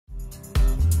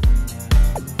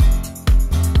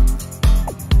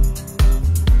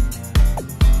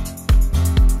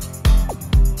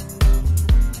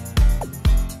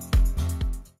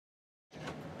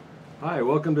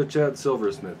welcome to Chad's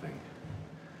Silversmithing.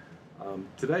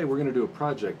 Today we're going to do a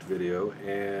project video,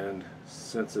 and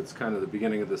since it's kind of the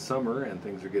beginning of the summer and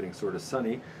things are getting sort of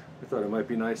sunny, I thought it might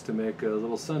be nice to make a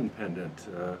little sun pendant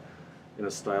in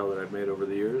a style that I've made over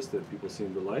the years that people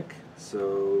seem to like.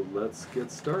 So let's get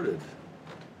started.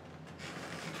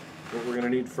 What we're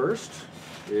going to need first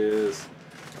is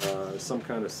some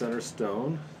kind of center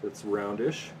stone that's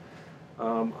roundish.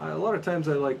 A lot of times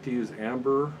I like to use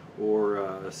amber or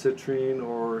citrine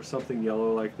or something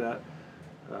yellow like that.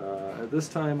 At this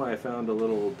time I found a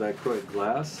little dichroic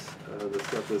glass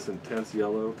that's got this intense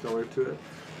yellow color to it,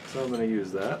 so I'm going to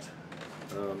use that.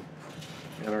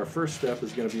 And our first step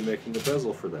is going to be making the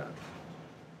bezel for that.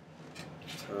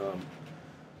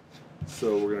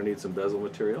 So we're going to need some bezel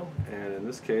material, and in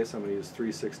this case I'm going to use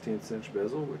 3/16 inch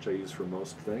bezel, which I use for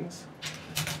most things.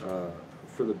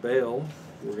 For the bail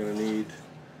we're going to need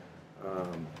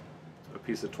a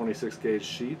piece of 26 gauge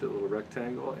sheet, a little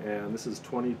rectangle, and this is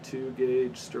 22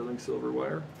 gauge sterling silver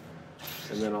wire.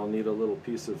 And then I'll need a little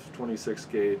piece of 26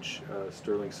 gauge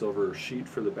sterling silver sheet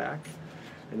for the back.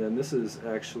 And then this is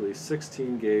actually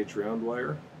 16 gauge round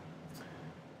wire,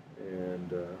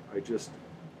 and I just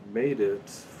made it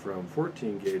from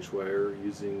 14 gauge wire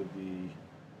using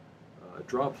the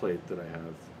draw plate that I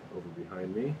have over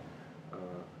behind me.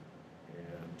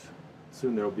 And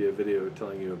soon there will be a video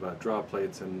telling you about draw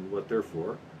plates and what they're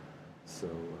for. So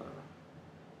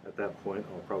at that point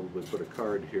I'll probably put a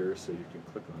card here so you can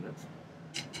click on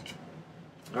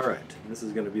it. Alright, this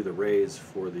is going to be the rays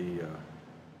for the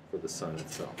sun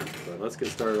itself. So let's get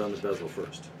started on the bezel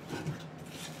first.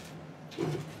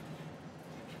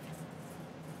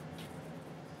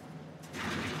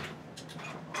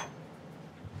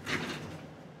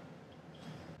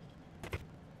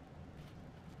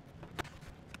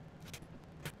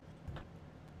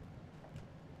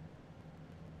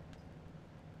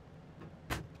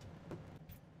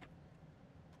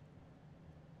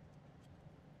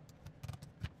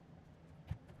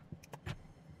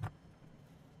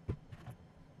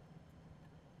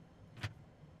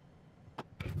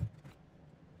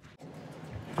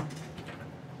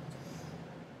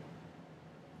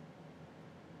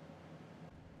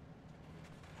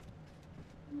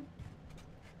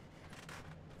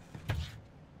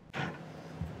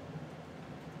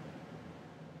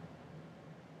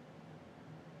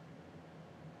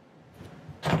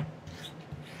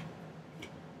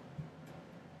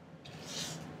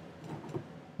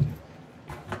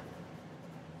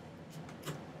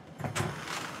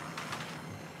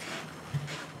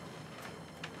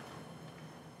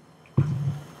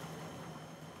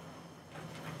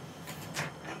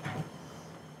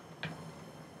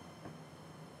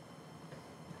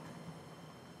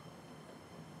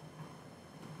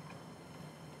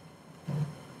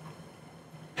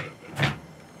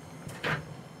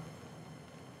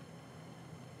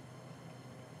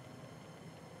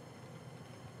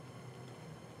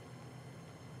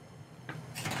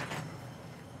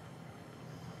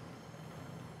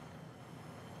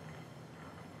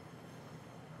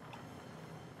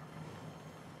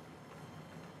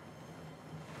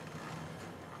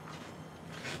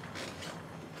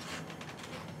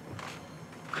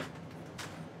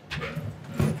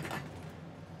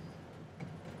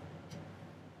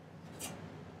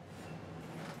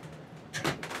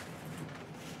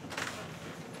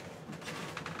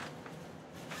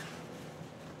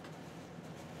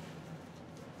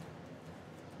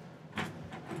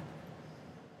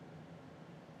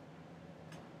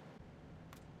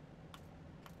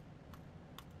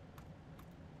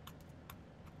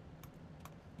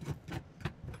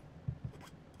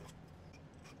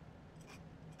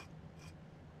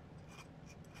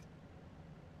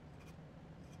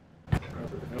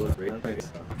 So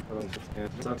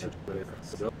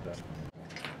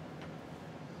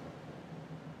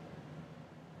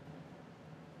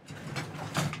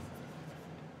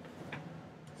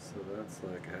that's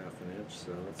like ½ an inch,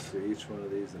 so let's see, each one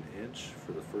of these an inch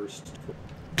for the first.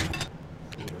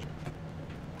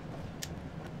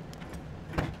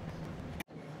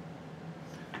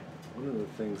 One of the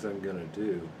things I'm going to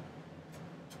do,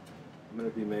 I'm going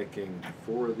to be making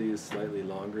 4 of these slightly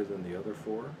longer than the other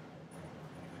 4.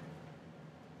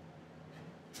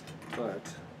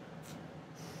 But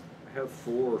I have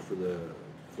 4 for the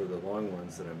long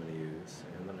ones that I'm going to use,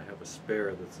 and then I have a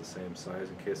spare that's the same size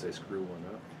in case I screw one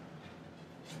up.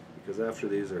 Because after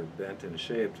these are bent and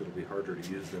shaped, it'll be harder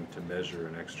to use them to measure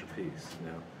an extra piece.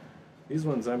 Now, these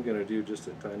ones I'm going to do just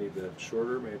a tiny bit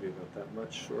shorter, maybe about that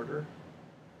much shorter.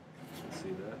 You can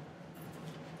see that.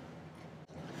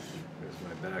 There's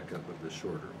my backup of the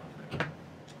shorter one there.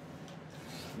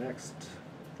 Next,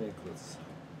 I think let's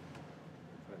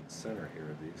center here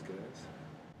of these guys.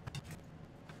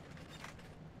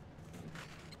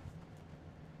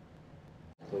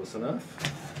 Close enough.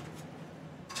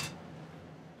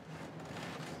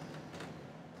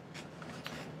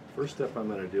 First step I'm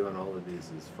going to do on all of these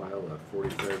is file a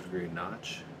 45-degree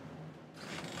notch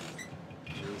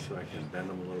so I can bend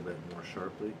them a little bit more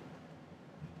sharply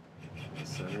in the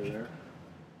center there.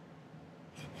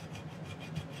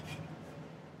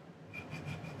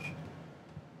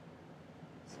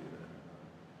 See that?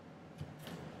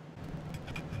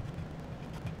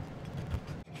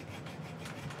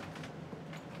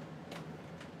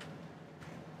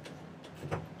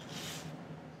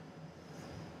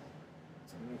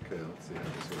 Okay, let's see how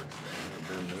this works.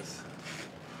 I'm going to bend this.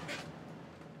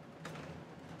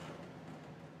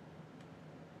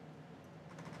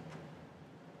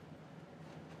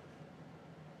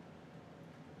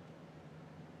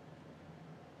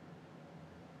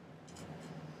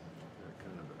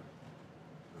 Kind of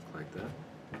look like that.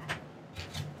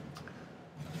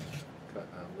 Cut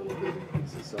a little bit of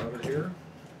pieces out of here.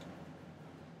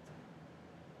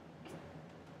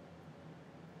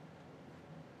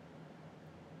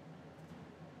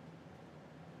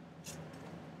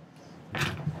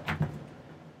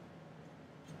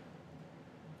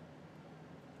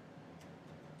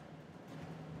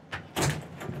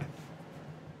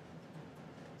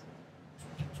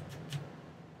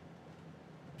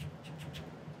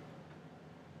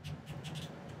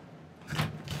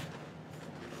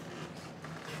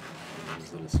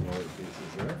 Little smaller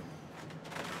pieces there.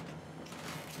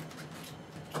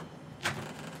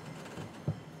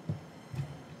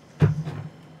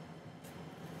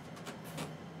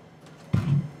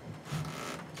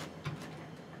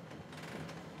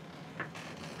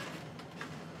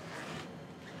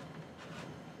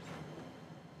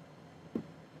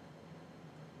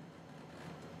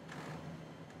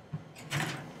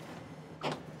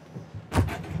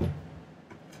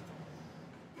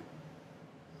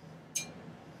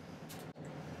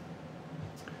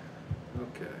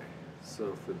 Okay,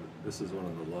 so this is one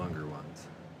of the longer ones. So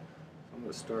I'm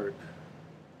going to start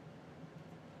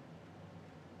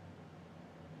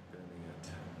bending it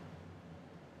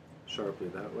sharply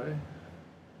that way.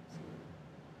 So,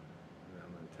 and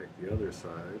I'm going to take the other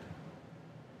side.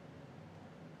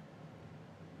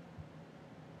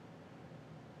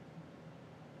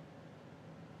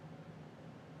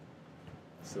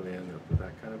 So we end up with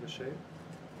that kind of a shape.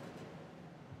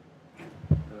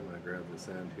 I'm going to grab this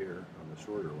end here on the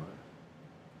shorter one.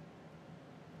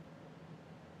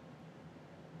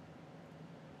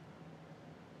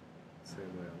 Same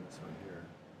way on this one here.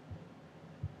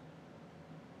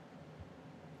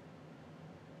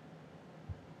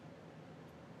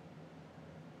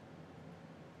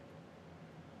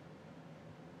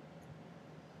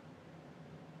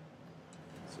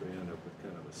 So we end up with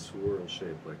kind of a swirl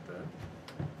shape like that.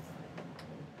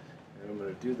 And I'm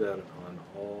going to do that on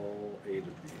all 8 of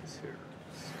these here.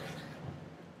 So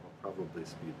I'll probably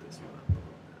speed this one up a little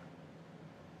bit.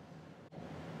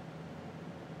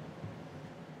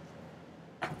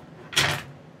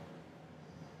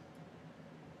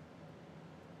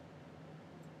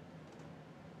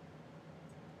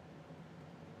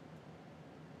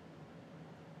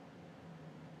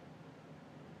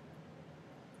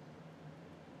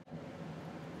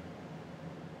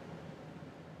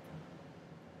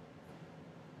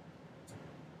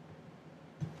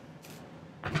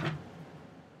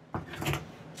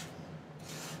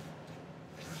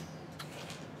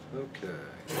 Okay.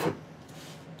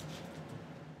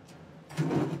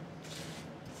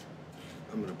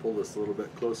 I'm going to pull this a little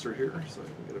bit closer here so I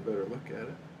can get a better look at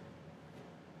it.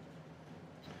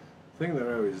 The thing that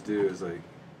I always do is I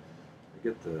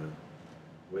get the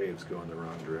waves going the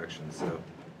wrong direction. So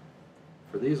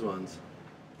for these ones,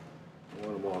 I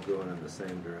want them all going in the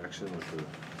same direction with the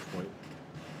point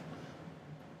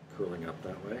curling up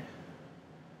that way.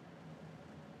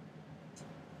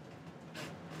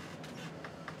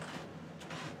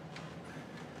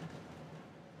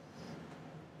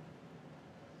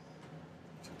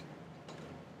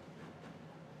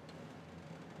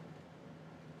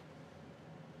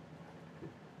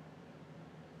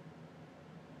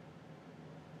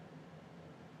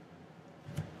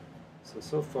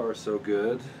 So far so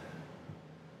good.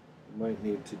 Might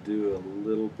need to do a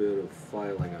little bit of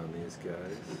filing on these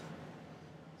guys.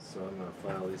 So I'm going to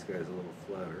file these guys a little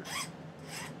flatter.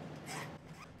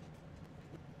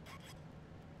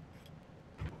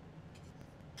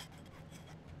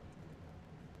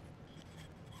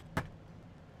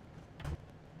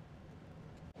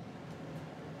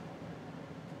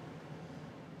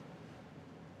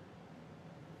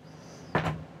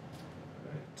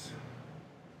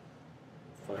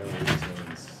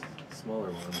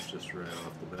 smaller ones just right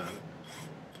off the bat.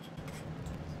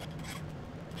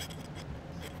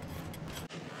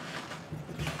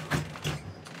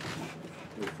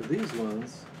 And for these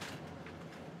ones,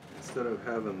 instead of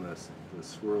having this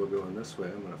swirl going this way,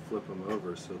 I'm going to flip them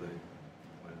over so they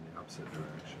went in the opposite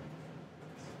direction.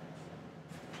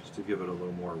 Just to give it a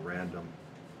little more randomness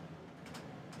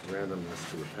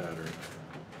to the pattern.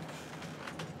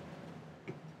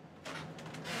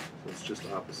 So it's just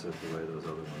opposite the way those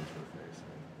other ones were facing.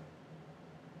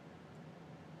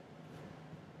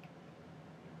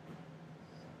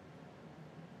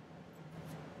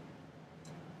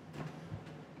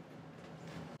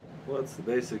 Well, that's the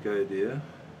basic idea.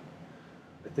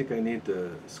 I think I need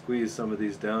to squeeze some of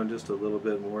these down just a little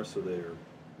bit more so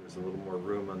there's a little more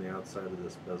room on the outside of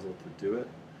this bezel to do it.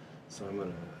 So I'm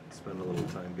going to spend a little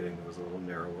time getting those a little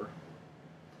narrower,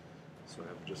 so I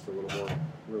have just a little more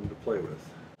room to play with.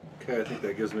 Okay, I think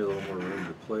that gives me a little more room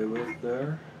to play with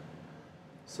there.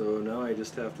 So now I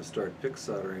just have to start pick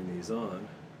soldering these on. And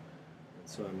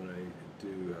so I'm going to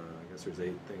do, I guess there's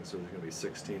 8 things, so there's going to be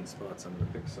 16 spots I'm going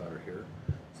to pick solder here.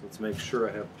 So let's make sure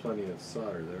I have plenty of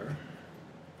solder there.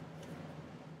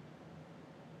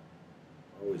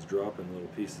 Always dropping little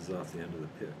pieces off the end of the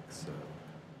pick, so you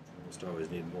almost always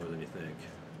need more than you think.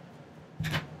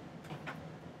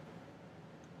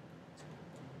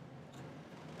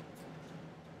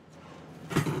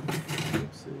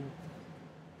 Oopsie.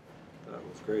 That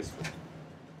was graceful.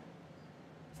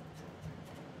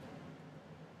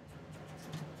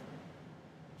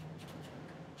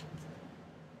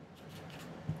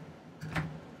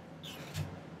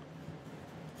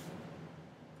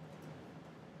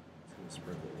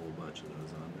 Sprinkle a whole bunch of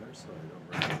those on there so I don't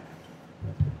run out.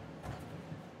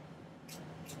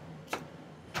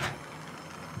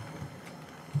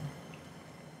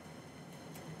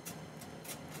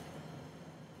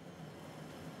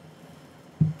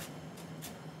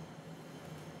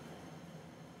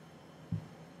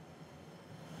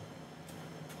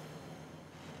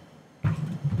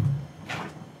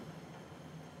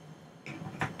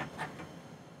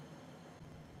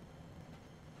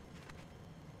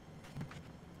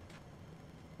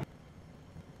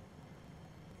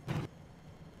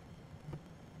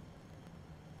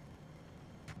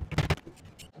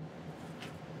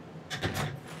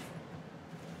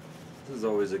 This is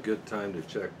always a good time to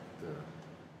check the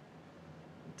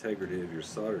integrity of your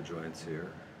solder joints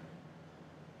here.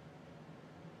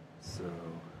 So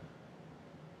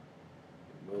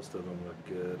most of them look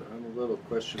good. I'm a little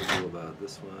questionable about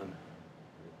this one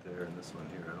right there and this one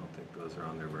here. I don't think those are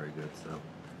on there very good. So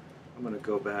I'm going to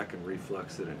go back and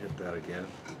reflex it and hit that again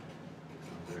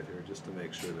right here just to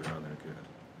make sure they're on there good.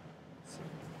 So.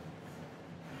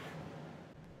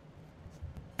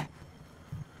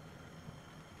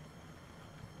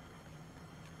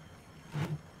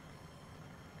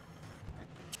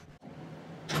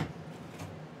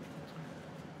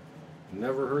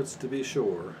 Never hurts to be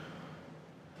sure.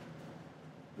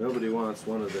 Nobody wants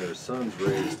one of their son's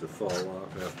rays to fall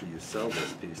off after you sell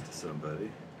this piece to somebody.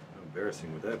 How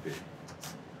embarrassing would that be?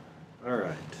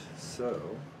 Alright, so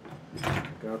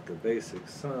got the basic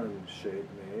sun shape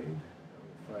made.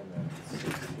 I'll find that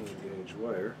 16 gauge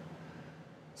wire.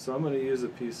 So I'm going to use a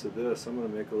piece of this. I'm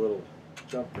going to make a little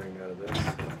jump ring out of this.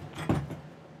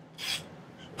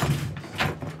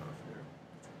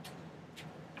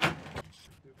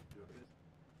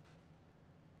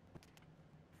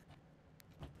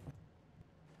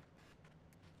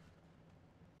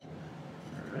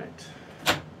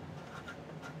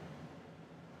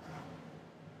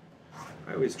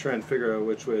 I always try and figure out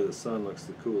which way the sun looks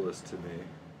the coolest to me.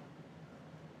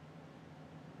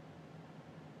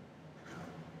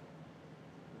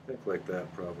 I think like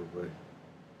that probably.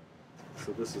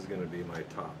 So this is going to be my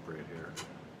top right here.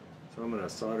 So I'm going to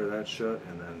solder that shut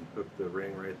and then hook the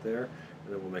ring right there,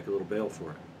 and then we'll make a little bail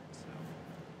for it.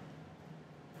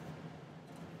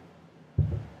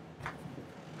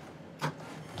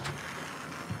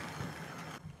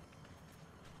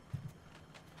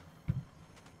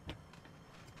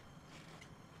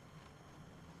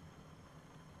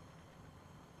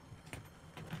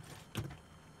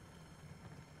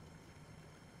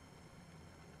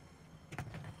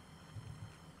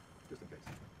 Just in case.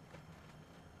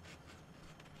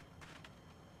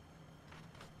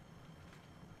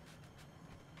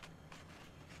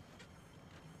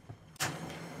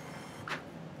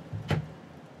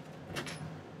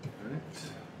 Alright.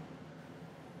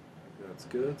 That's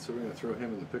good. So we're going to throw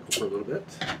him in the pickle for a little bit.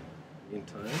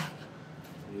 Meantime,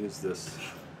 use this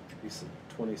piece of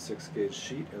 26 gauge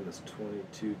sheet and this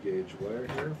 22 gauge wire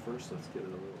here. First, let's get it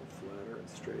a little flatter and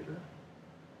straighter.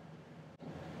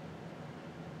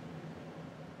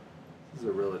 This is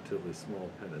a relatively small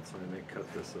pendant, so I may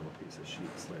cut this little piece of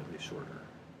sheet slightly shorter.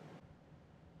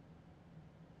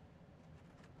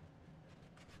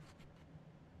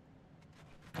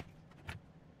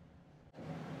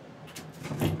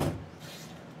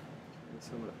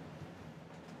 So I'm going to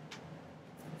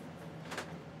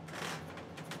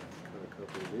cut a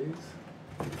couple of these.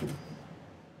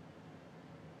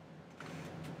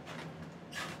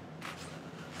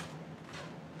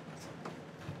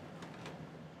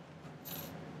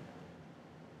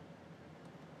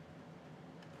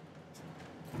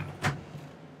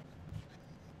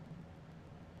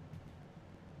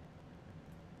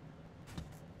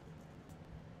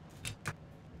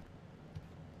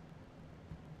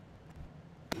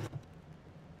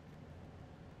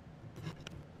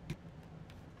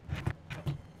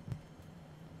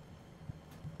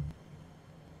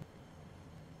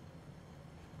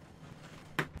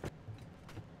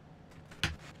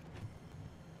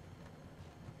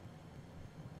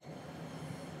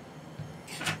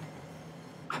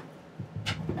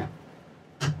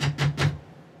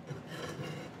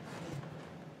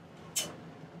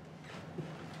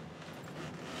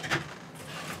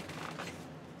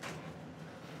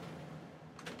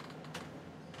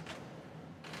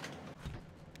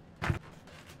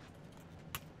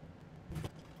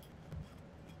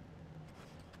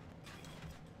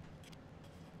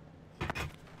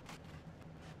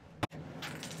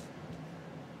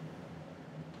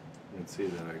 You can see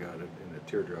that I got it in a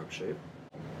teardrop shape.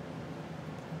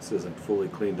 This isn't fully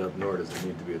cleaned up, nor does it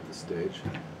need to be at this stage.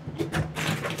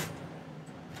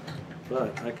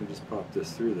 But I can just pop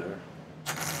this through there,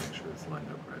 make sure it's lined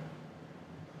up right.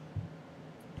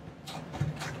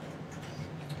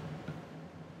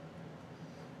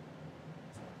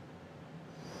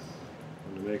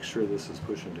 And to make sure this is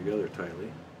pushing together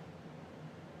tightly,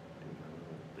 do my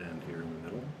little bend here in the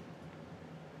middle.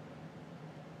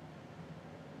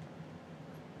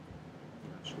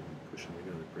 That should be pushing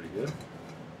together pretty good.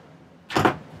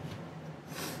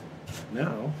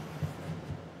 Now,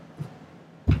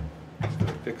 just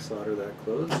going to fix solder that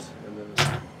closed, and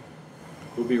then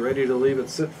we'll be ready to leave it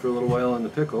sit for a little while in the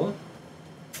pickle.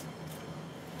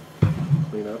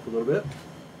 Clean up a little bit.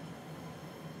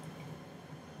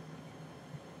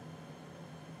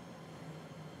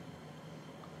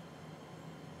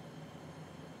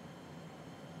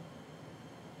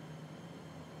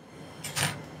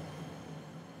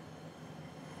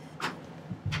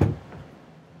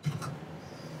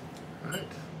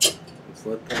 Let's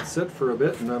let that sit for a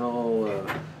bit, and then I'll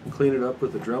clean it up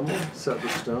with the Dremel, set the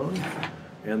stone,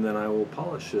 and then I will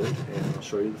polish it, and I'll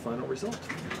show you the final result.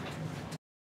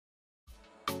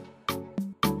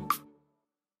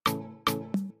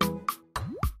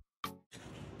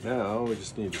 Now we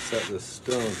just need to set this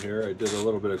stone here. I did a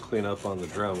little bit of cleanup on the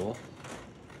Dremel.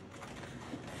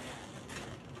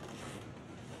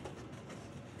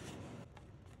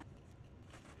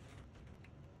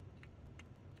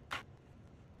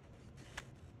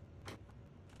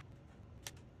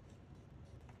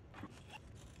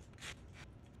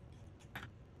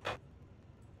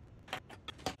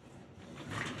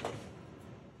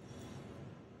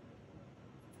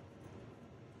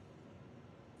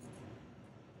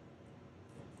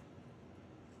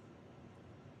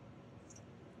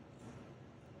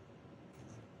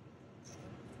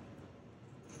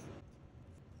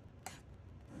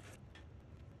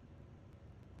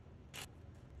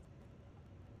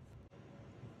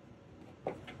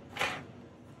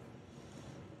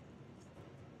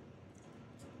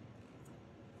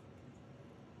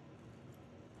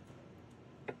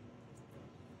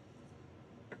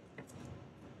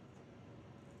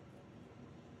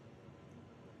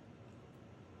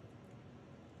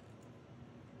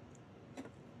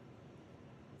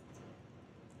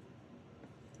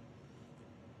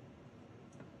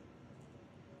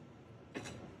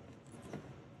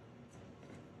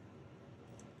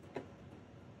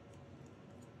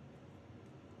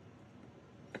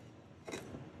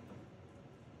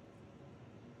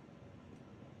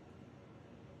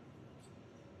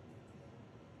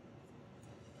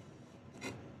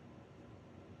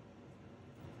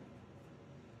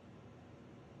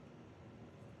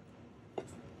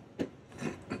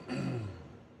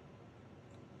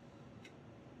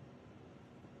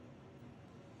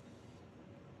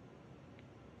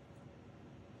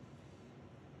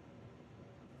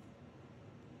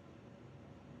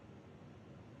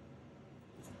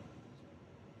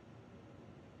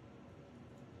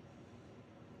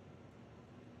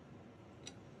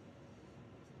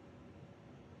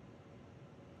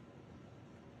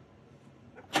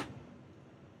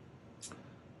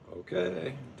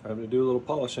 Okay, time to do a little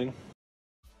polishing.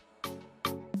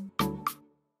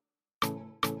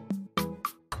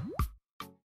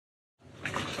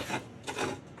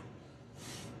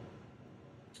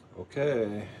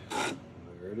 Okay,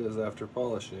 there it is after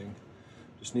polishing.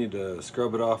 Just need to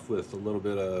scrub it off with a little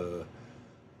bit of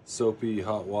soapy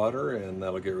hot water, and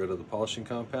that'll get rid of the polishing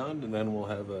compound, and then we'll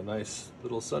have a nice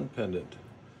little sun pendant.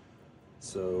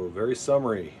 So very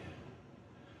summery.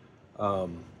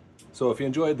 So if you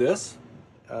enjoyed this,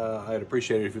 I'd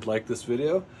appreciate it if you'd like this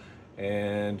video,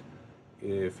 and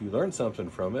if you learned something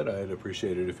from it, I'd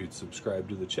appreciate it if you'd subscribe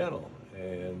to the channel.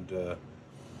 And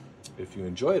if you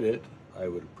enjoyed it, I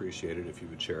would appreciate it if you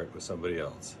would share it with somebody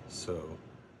else. So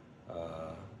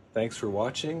thanks for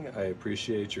watching. I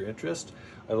appreciate your interest.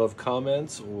 I love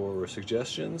comments or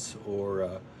suggestions,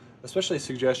 or especially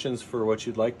suggestions for what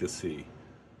you'd like to see.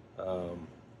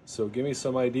 So give me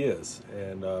some ideas,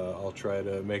 and I'll try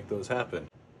to make those happen.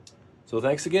 So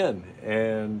thanks again,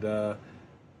 and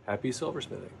happy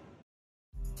silversmithing.